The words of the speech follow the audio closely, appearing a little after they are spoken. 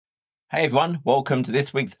Hey everyone, welcome to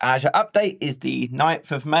this week's Azure update. It's the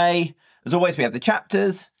 9th of May. As always, we have the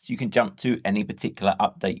chapters, so you can jump to any particular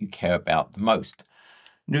update you care about the most.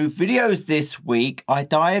 New videos this week, I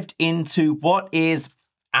dived into what is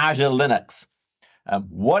Azure Linux,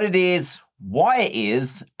 what it is, why it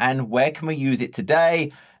is, and where can we use it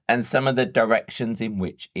today, and some of the directions in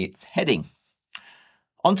which it's heading.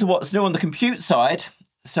 On to what's new on the compute side.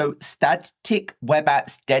 So static web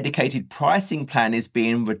apps dedicated pricing plan is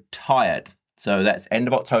being retired. So that's end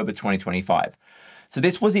of October 2025. So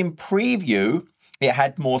this was in preview. It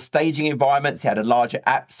had more staging environments, it had a larger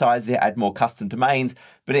app size, it had more custom domains,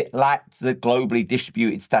 but it lacked the globally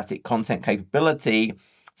distributed static content capability.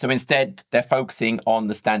 So instead, they're focusing on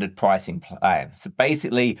the standard pricing plan. So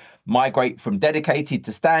basically, migrate from dedicated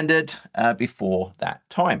to standard before that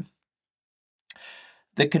time.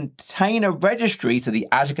 The container registry, so the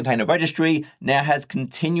Azure Container Registry, now has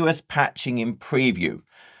continuous patching in preview.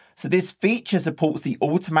 So this feature supports the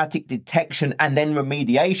automatic detection and then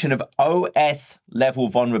remediation of OS level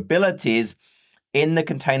vulnerabilities in the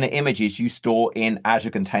container images you store in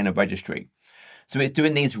Azure Container Registry. So it's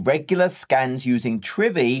doing these regular scans using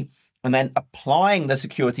Trivy and then applying the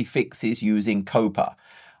security fixes using Copa.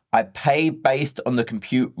 I pay based on the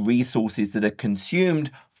compute resources that are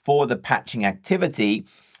consumed for the patching activity.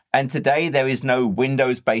 And today there is no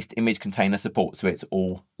Windows-based image container support, so it's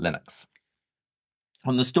all Linux.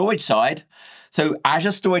 On the storage side, so Azure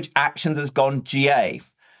Storage Actions has gone GA.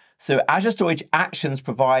 So Azure Storage Actions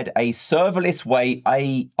provide a serverless way,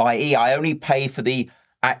 i.e. I only pay for the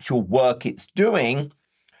actual work it's doing,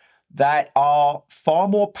 that are far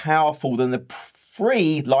more powerful than the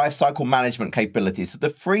free lifecycle management capabilities. So the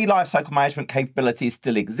free lifecycle management capabilities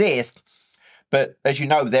still exist, but as you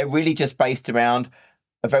know, they're really just based around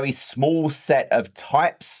a very small set of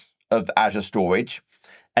types of Azure storage,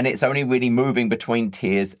 and it's only really moving between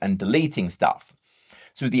tiers and deleting stuff.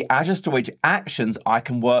 So with the Azure Storage Actions, I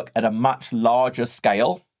can work at a much larger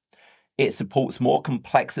scale. It supports more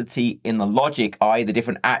complexity in the logic, i.e. the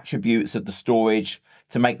different attributes of the storage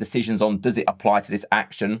to make decisions on does it apply to this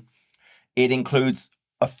action. It includes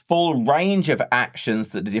a full range of actions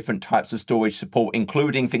that the different types of storage support,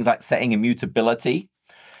 including things like setting immutability.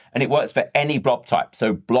 And it works for any blob type.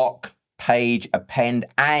 So block, page, append,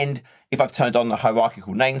 and if I've turned on the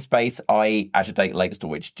hierarchical namespace, i.e. Azure Data Lake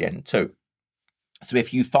Storage Gen 2. So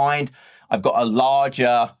if you find I've got a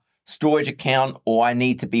larger storage account, or I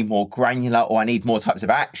need to be more granular, or I need more types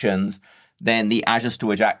of actions, then the Azure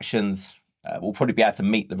Storage Actions will probably be able to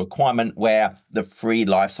meet the requirement where the free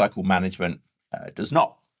lifecycle management does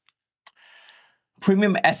not.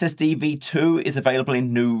 Premium SSD v2 is available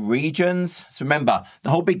in new regions. So remember, the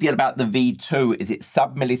whole big deal about the v2 is it's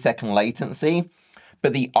sub-millisecond latency,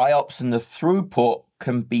 but the IOPS and the throughput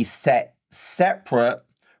can be set separate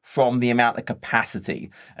from the amount of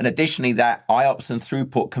capacity. And additionally, that IOPS and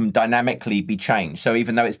throughput can dynamically be changed. So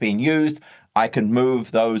even though it's being used, I can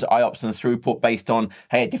move those IOPS and throughput based on,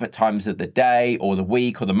 hey, at different times of the day or the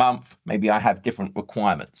week or the month, maybe I have different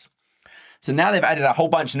requirements. So now they've added a whole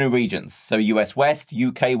bunch of new regions. So US West,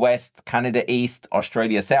 UK West, Canada East,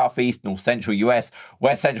 Australia Southeast, North Central US,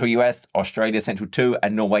 West Central US, Australia Central 2,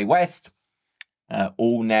 and Norway West.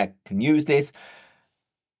 All now can use this.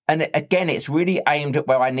 And again, it's really aimed at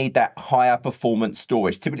where I need that higher performance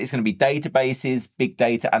storage. Typically, it's going to be databases, big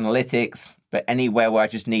data analytics, but anywhere where I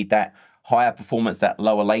just need that higher performance, that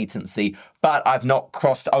lower latency, but I've not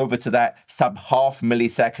crossed over to that sub-half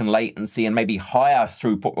millisecond latency and maybe higher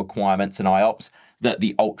throughput requirements and IOPS that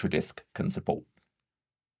the UltraDisk can support.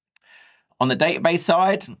 On the database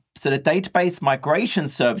side, so the database migration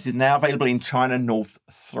service is now available in China North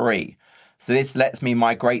 3. So this lets me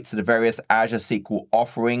migrate to the various Azure SQL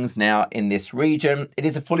offerings now in this region. It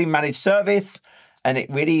is a fully managed service, and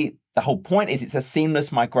it really, the whole point is it's a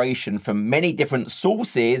seamless migration from many different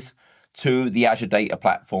sources to the Azure data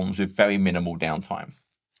platforms with very minimal downtime.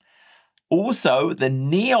 Also, the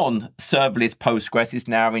Neon serverless Postgres is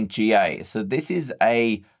now in GA. So this is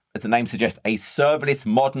as the name suggests, a serverless,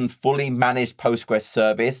 modern, fully managed Postgres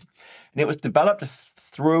service. And it was developed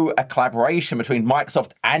through a collaboration between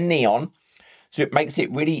Microsoft and Neon. So it makes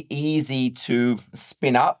it really easy to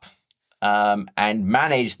spin up and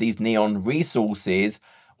manage these Neon resources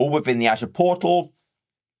all within the Azure portal.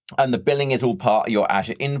 And the billing is all part of your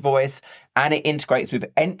Azure invoice, and it integrates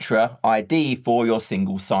with Entra ID for your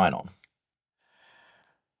single sign-on.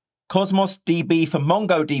 Cosmos DB for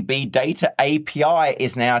MongoDB Data API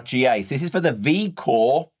is now GA. So this is for the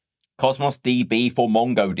vCore Cosmos DB for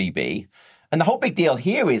MongoDB. And the whole big deal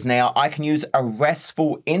here is now I can use a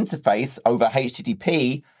RESTful interface over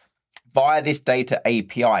HTTP via this data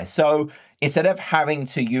API. So instead of having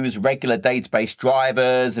to use regular database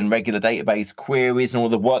drivers and regular database queries and all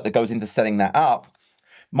the work that goes into setting that up,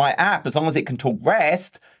 my app, as long as it can talk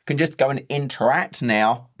REST, can just go and interact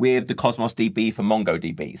now with the Cosmos DB for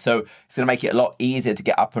MongoDB. So it's going to make it a lot easier to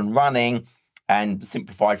get up and running and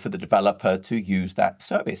simplified for the developer to use that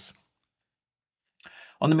service.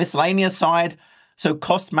 On the miscellaneous side, so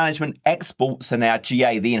cost management exports are now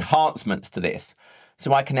GA, the enhancements to this.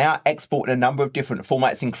 So I can now export in a number of different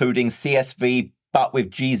formats, including CSV, but with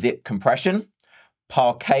gzip compression,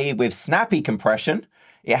 Parquet with snappy compression.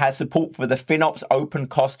 It has support for the FinOps open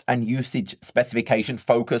cost and usage specification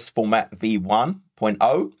focus format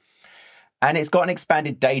v1.0. And it's got an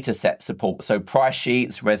expanded data set support. So price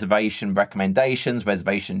sheets, reservation recommendations,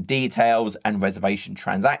 reservation details, and reservation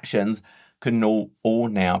transactions can all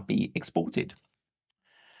now be exported.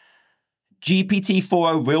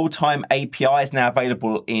 GPT-4o real-time API is now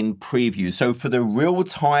available in preview. So for the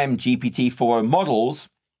real-time GPT-4o models,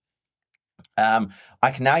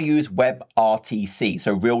 I can now use WebRTC,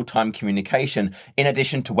 so real-time communication, in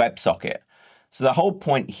addition to WebSocket. So the whole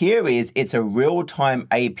point here is it's a real-time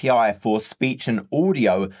API for speech and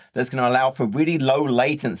audio that's going to allow for really low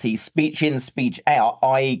latency speech in, speech out,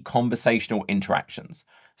 i.e. conversational interactions.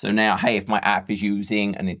 So now, hey, if my app is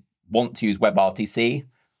using and it wants to use WebRTC,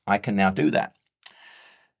 I can now do that.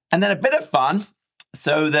 And then a bit of fun.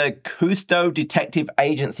 So the Kusto Detective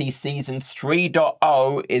Agency Season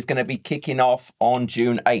 3.0 is going to be kicking off on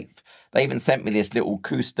June 8th. They even sent me this little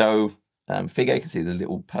Kusto figure. You can see the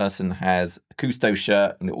little person has a Kusto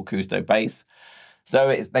shirt and little Kusto base. So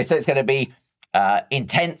they say it's going to be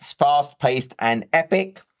intense, fast-paced, and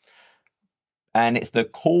epic. And it's the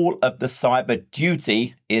call of the cyber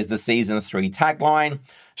duty is the Season 3 tagline.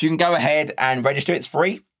 So you can go ahead and register. It's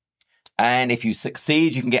free. And if you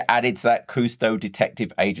succeed, you can get added to that Kusto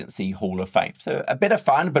Detective Agency Hall of Fame. So a bit of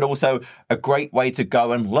fun, but also a great way to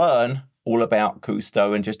go and learn all about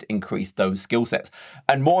Kusto and just increase those skill sets.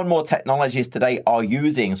 And more technologies today are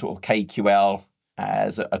using sort of KQL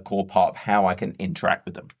as a core part of how I can interact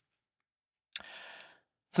with them.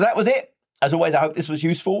 So that was it. As always, I hope this was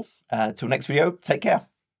useful. Till next video, take care.